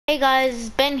Hey guys,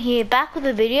 Ben here, back with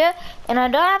a video, and I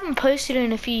haven't posted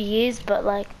in a few years, but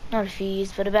like, not a few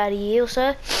years, but about a year or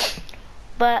so,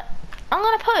 but I'm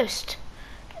gonna post,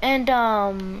 and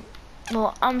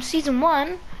well, season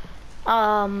 1,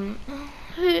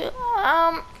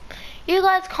 you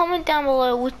guys comment down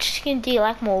below which skin do you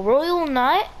like more, Royal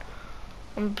Knight,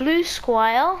 and Blue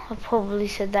Squire. I probably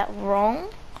said that wrong,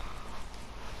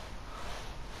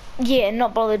 yeah,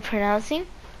 not bothered pronouncing.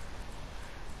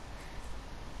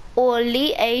 Or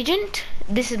Elite Agent.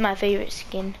 This is my favorite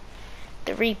skin,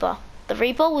 the Reaper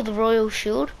with the Royal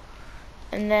Shield.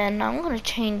 And then I'm gonna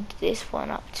change this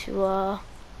one up to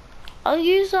I'll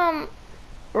use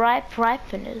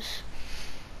Ripeners,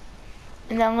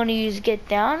 and then I'm gonna use Get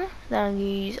Down, then I'm gonna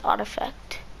use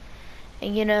Artifact,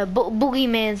 and you know,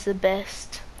 Boogeyman's the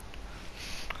best.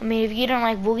 I mean, if you don't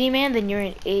like Boogeyman, then you're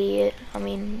an idiot. I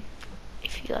mean,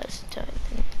 if you guys don't,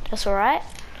 then that's alright.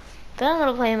 Then I'm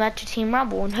gonna play a match of Team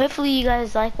Rumble, and hopefully you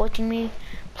guys like watching me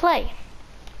play.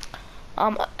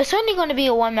 It's only gonna be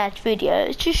a 1-match video.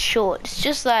 It's just short. It's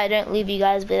just that I don't leave you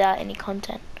guys without any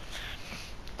content.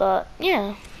 But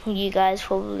yeah, you guys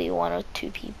probably 1 or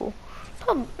 2 people,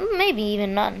 maybe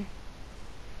even none.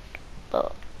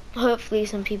 But hopefully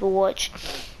some people watch.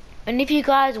 And if you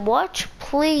guys watch,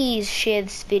 please share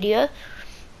this video,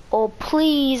 or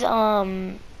please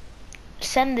send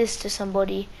this to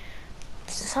somebody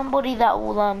that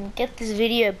will get this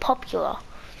video popular,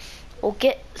 or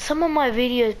get some of my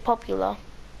videos popular,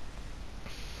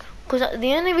 because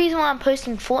the only reason why I'm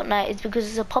posting Fortnite is because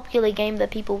it's a popular game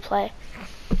that people play.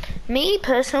 Me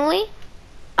personally,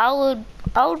 I would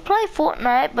play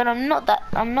Fortnite, but I'm not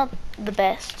the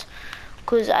best,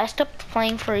 because I stopped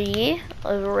playing for a year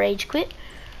over rage quit.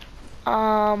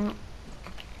 Yeah,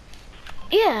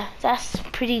 that's a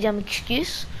pretty dumb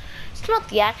excuse. It's not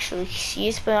the actual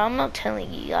excuse, but I'm not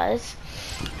telling you guys.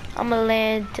 I'm gonna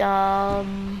land, how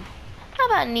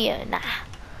about Neo?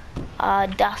 Nah.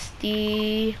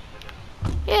 Dusty.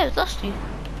 Yeah, Dusty.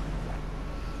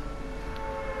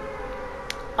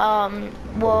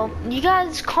 Well, you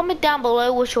guys comment down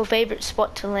below what's your favorite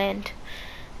spot to land.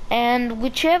 And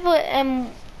whichever,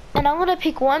 and I'm gonna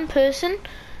pick one person.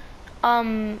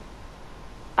 I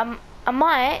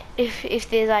might, if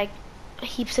there's like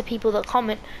heaps of people that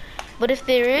comment. But if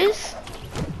there is,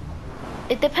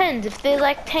 it depends. If there's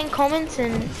like 10 comments,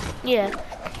 and yeah,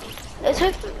 let's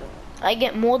hope I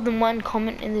get more than 1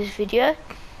 comment in this video,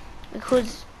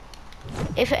 because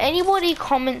if anybody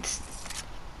comments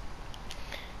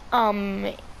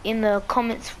in the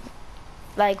comments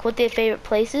like what their favorite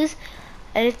place is,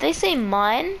 and if they say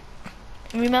mine,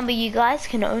 remember you guys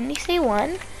can only say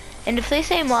 1, and if they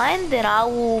say mine, then I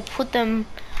will put them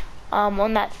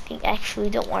on that thing. Actually,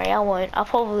 don't worry, I won't. I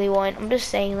probably won't. I'm just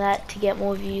saying that to get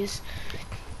more views.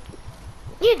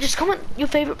 Yeah, just comment your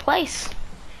favorite place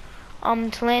to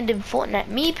land in Fortnite.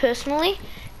 Me personally,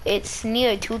 it's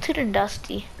Neo, Tilted, and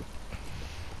Dusty.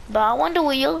 But I wonder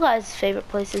what your guys' favorite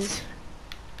place is.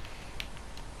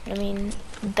 I mean,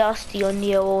 Dusty or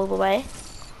Neo all the way.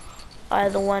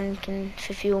 Either one can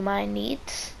fulfill my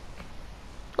needs.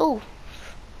 Oh,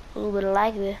 a little bit of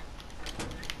lag there.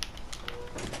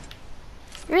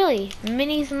 Really,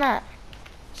 minis and that.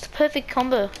 It's a perfect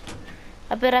combo.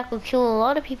 I bet I could kill a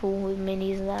lot of people with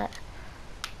minis and that.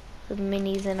 With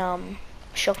minis and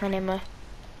shotgun ammo.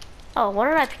 Oh, why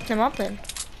did I pick them up then?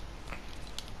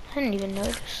 I didn't even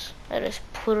notice. I just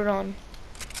put it on.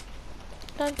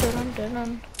 Dun, dun, dun, dun,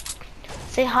 dun.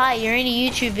 Say hi, you're in a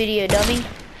YouTube video, dummy.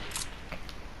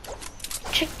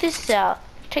 Check this out.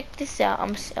 Check this out.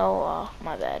 Oh,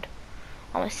 my bad.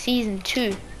 I'm a season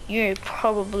 2. You're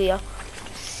probably a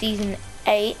season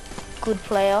 8 good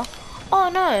player. Oh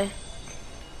no,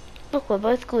 look, we're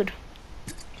both good.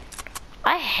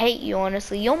 I hate you,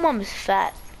 honestly. Your mom is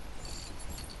fat.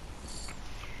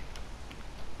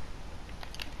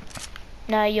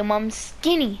 No, your mom's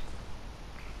skinny.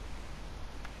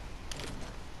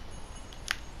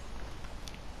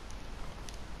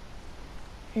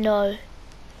 No,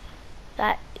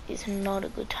 that is not a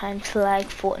good time to like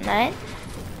Fortnite.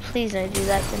 Please don't do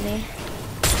that to me.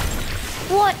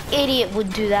 What idiot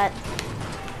would do that?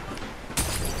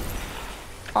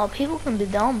 Oh, people can be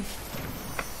dumb.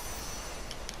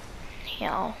 Here,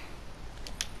 I'll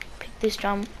pick this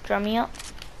drummy up.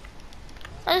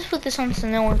 I'll just put this on so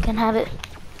no one can have it.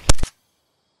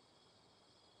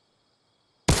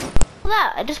 Look at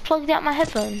that, I just plugged out my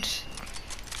headphones.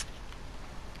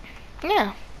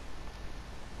 Yeah.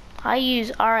 I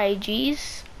use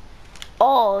RAGs.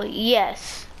 Oh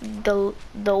yes. The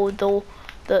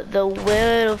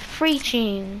word of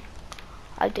preaching.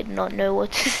 I did not know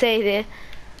what to say there.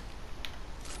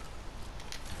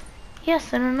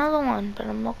 Yes, and another one, but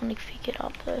I'm not gonna pick it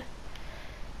up though.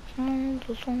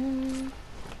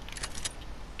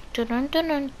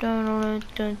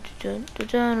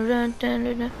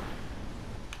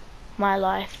 My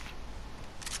life.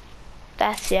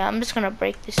 That's it. I'm just gonna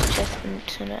break this chest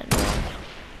into that.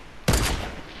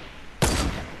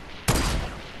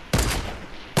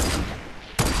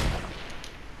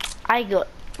 I got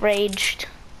raged.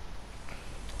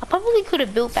 I probably could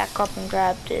have built back up and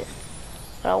grabbed it,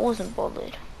 but I wasn't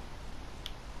bothered.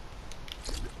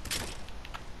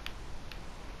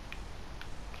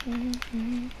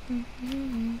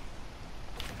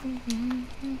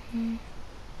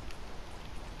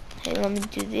 Hey, let me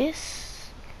do this.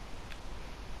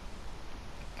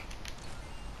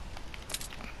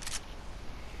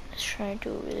 Let's try and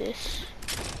do this.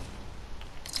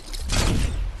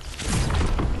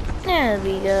 There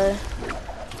we go.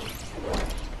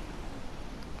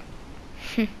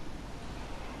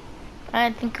 I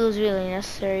didn't think it was really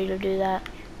necessary to do that.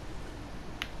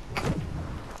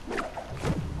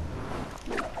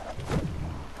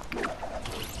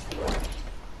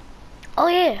 Oh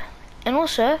yeah, and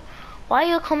also, while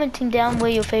you're commenting down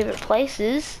where your favorite place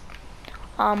is,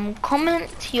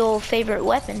 comment your favorite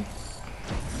weapon.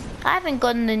 I haven't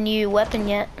gotten the new weapon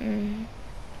yet, and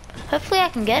hopefully I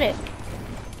can get it.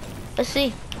 Let's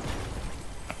see.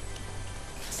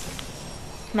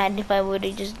 Imagine if I were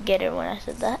to just get it when I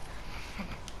said that.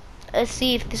 Let's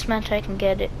see if this match I can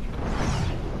get it.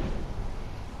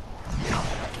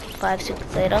 5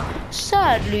 seconds later.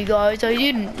 Sadly guys, I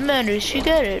didn't manage to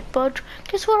get it, but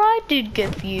guess what I did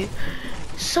get for you?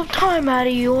 Some time out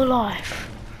of your life.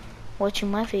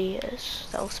 Watching my videos.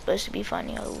 That was supposed to be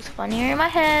funny. It was funnier in my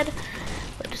head,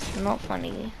 but it's not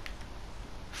funny.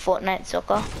 Fortnite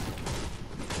soccer.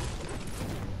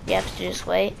 You have to just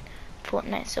wait.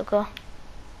 Fortnite soccer.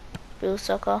 Real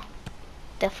soccer.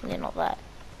 Definitely not that.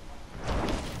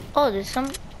 Oh, did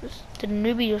a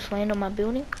newbie just land on my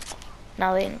building?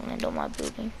 No, they didn't land on my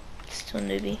building. It's still a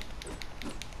newbie.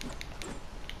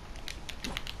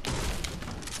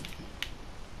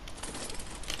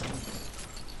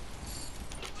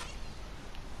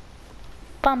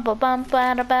 Bum ba bum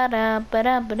ba da ba da ba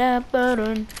da ba da ba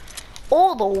dun.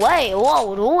 All the way. Oh, I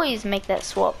would always make that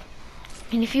swap.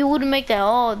 And if you wouldn't make that,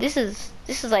 oh, this is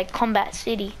like Combat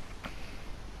City.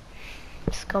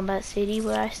 It's Combat City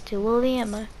where I steal all the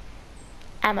ammo.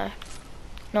 Ammo,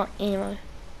 not ammo.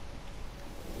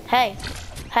 Hey,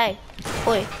 hey,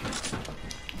 boy.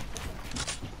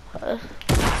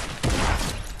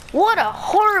 What a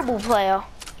horrible player.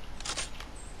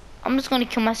 I'm just gonna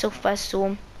kill myself if I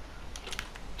storm,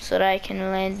 so that I can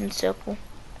land in circle.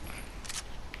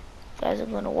 Guys are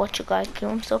gonna watch a guy kill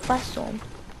himself by storm.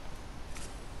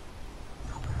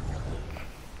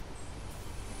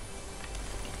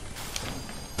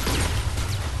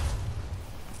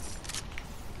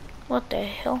 What the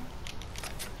hell?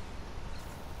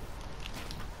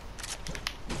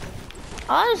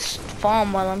 I'll just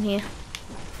farm while I'm here.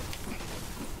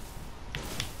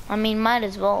 I mean, might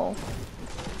as well.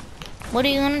 What are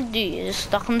you gonna do? You're just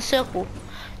stuck in the circle.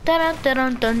 Dun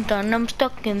dun dun dun. I'm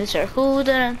stuck in the circle.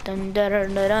 Dun dun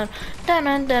dun dun dun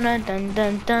dun dun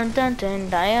dun dun dun dun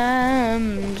dun. I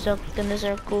am stuck in the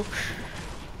circle.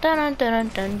 Dun dun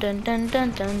dun dun dun dun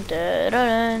dun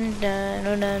dun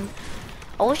dun dun.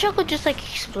 I wish I could just like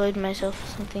explode myself or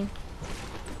something.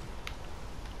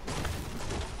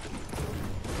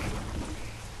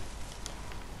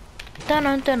 Dun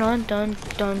dun dun dun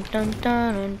dun dun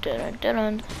dun dun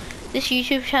dun. This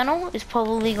YouTube channel is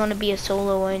probably gonna be a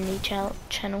solo only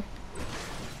channel.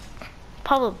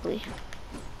 Probably.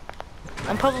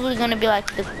 I'm probably gonna be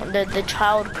like the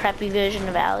child crappy version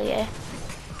of Allier.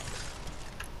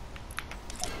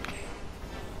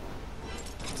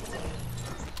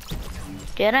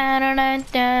 I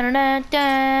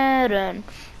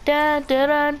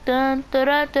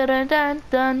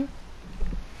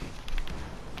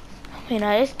mean,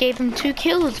 I just gave him 2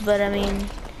 kills, but I mean,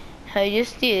 I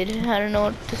just did. I don't know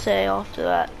what to say after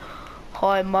that.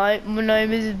 Hi, mate. My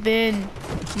name is Ben.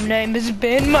 My name is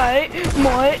Ben, mate.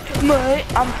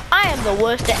 I am the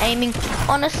worst at aiming.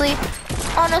 Honestly.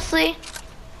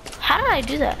 How did I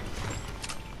do that?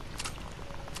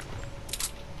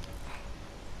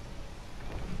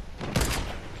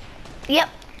 Yep.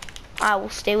 I will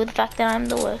stay with the fact that I'm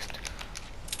the worst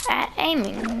at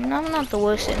aiming. I'm not the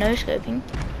worst at no-scoping.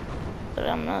 But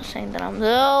I'm not saying that I'm...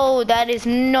 Oh, that is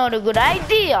not a good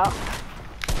idea.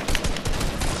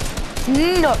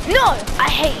 No. I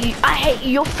hate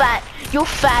you. You're fat. You're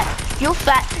fat. You're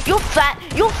fat. You're fat.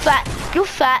 You're fat. You're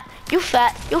fat. You're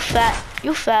fat. You're fat.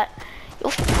 You're fat.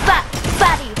 You're fat.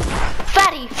 Fatty.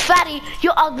 Fatty,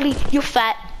 you're ugly, you're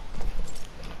fat.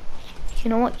 You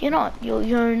know what, you're not.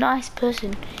 You're a nice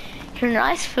person. You're a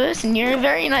nice person, you're a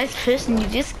very nice person. You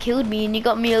just killed me and you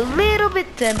got me a little bit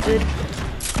tempered.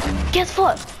 Guess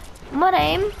what? My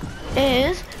name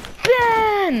is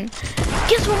Ben.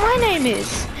 Guess what my name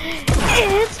is?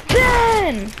 It's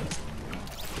Ben.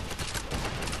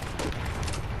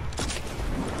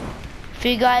 If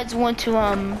you guys want to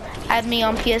add me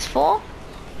on PS4,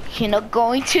 you're not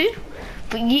going to,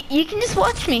 but you can just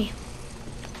watch me.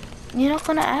 You're not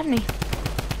gonna add me.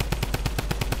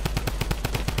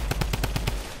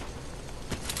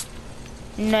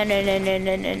 No.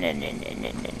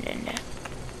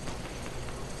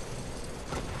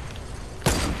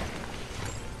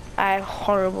 I have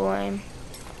horrible aim.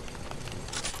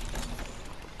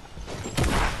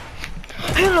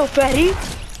 Hello, fatty.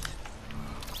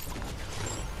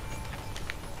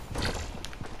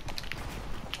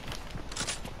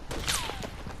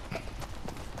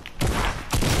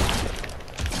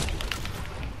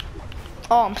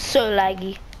 Oh, I'm so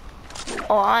laggy.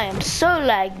 Oh, I am so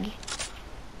laggy.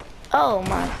 Oh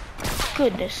my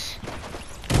goodness.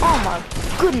 Oh my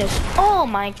goodness. Oh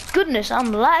my goodness.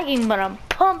 I'm lagging, but I'm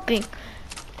pumping.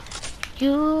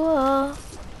 You are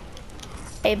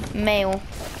a male.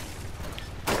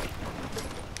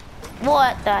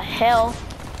 What the hell?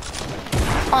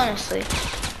 Honestly.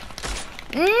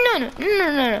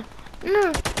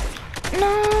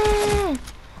 No.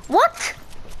 What?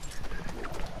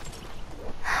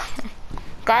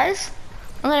 Guys,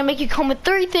 I'm gonna make you comment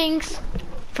 3 things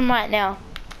from right now.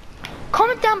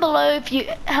 Comment down below if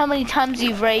how many times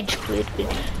you've rage quit.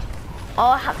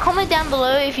 Or comment down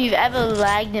below if you've ever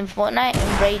lagged in Fortnite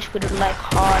and rage quitted like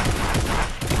hard,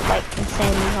 like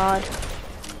insanely hard.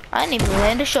 I didn't even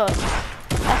land a shot.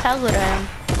 That's how good I am.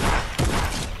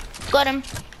 Got him.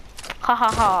 Ha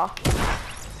ha ha.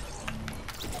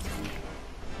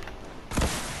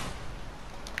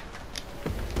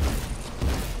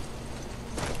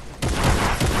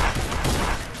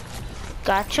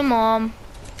 Gotcha, Mom.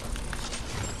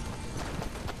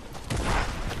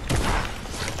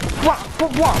 What?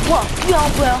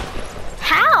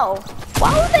 How?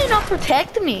 Why would they not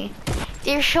protect me?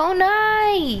 They're so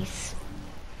nice.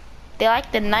 They're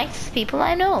like the nicest people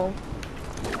I know.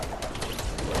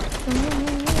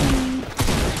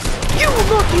 You will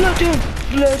not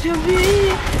let him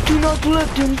be. Do not let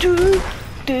him do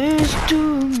this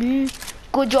to me.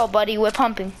 Good job, buddy. We're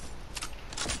pumping.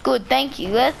 Good, thank you.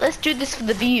 Let's do this for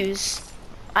the views.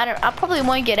 I probably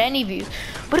won't get any views,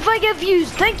 but if I get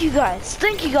views, thank you guys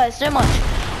so much.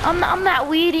 I'm that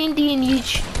weird Indian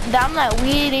I'm that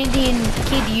weird Indian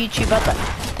kid YouTuber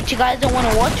that you guys don't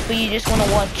want to watch, but you just want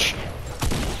to watch.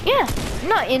 Yeah,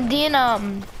 not Indian.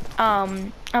 I'm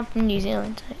from New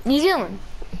Zealand.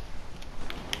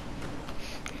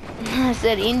 I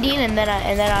said Indian, and then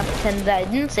I pretended that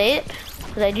I didn't say it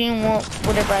because I didn't want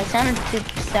whatever I sounded to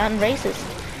sound racist.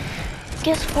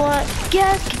 Guess what?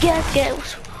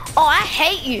 Guess. Oh, I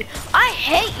hate you.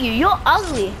 You're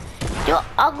ugly. You're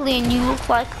ugly and you look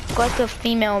like a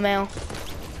female male.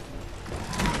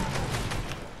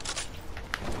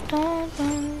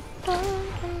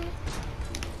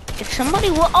 If somebody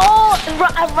were,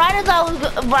 right as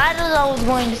I was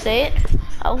going to say it,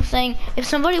 I was saying if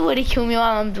somebody were to kill me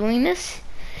while I'm doing this,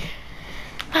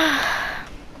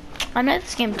 I know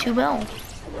this game too well.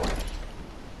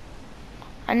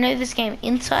 I know this game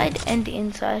inside and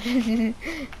inside. Inside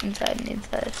and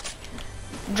inside.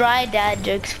 Dry dad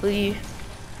jokes for you.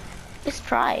 Just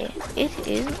try it. It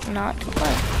is not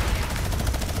fun.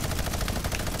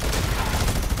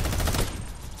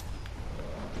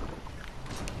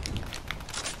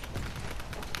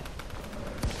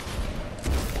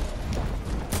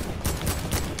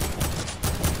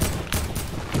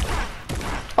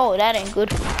 Oh, that ain't good.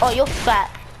 Oh, you're fat.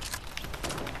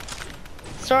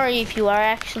 Sorry if you are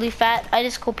actually fat. I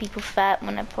just call people fat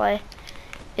when I play.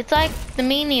 It's like the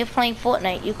meaning of playing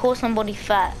Fortnite. You call somebody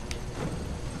fat.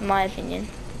 In my opinion.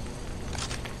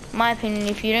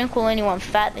 If you don't call anyone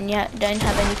fat, then you don't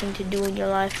have anything to do in your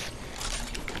life.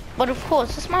 But of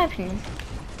course, that's my opinion.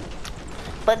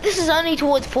 But this is only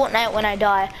towards Fortnite when I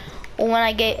die, or when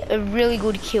I get a really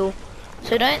good kill.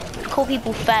 So don't call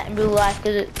people fat in real life,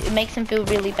 because it makes them feel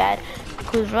really bad.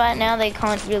 Because right now they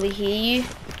can't really hear you.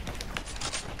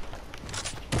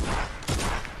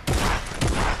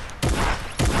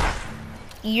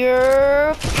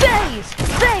 Your face,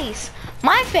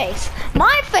 my face,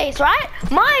 right?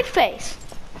 My face.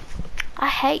 I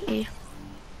hate you.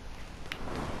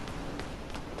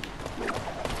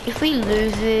 If we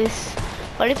lose this,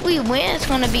 but if we win, it's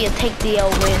gonna be a take the L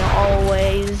win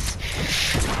always.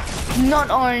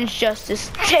 Not orange justice.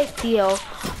 Take the L.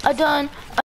 I done.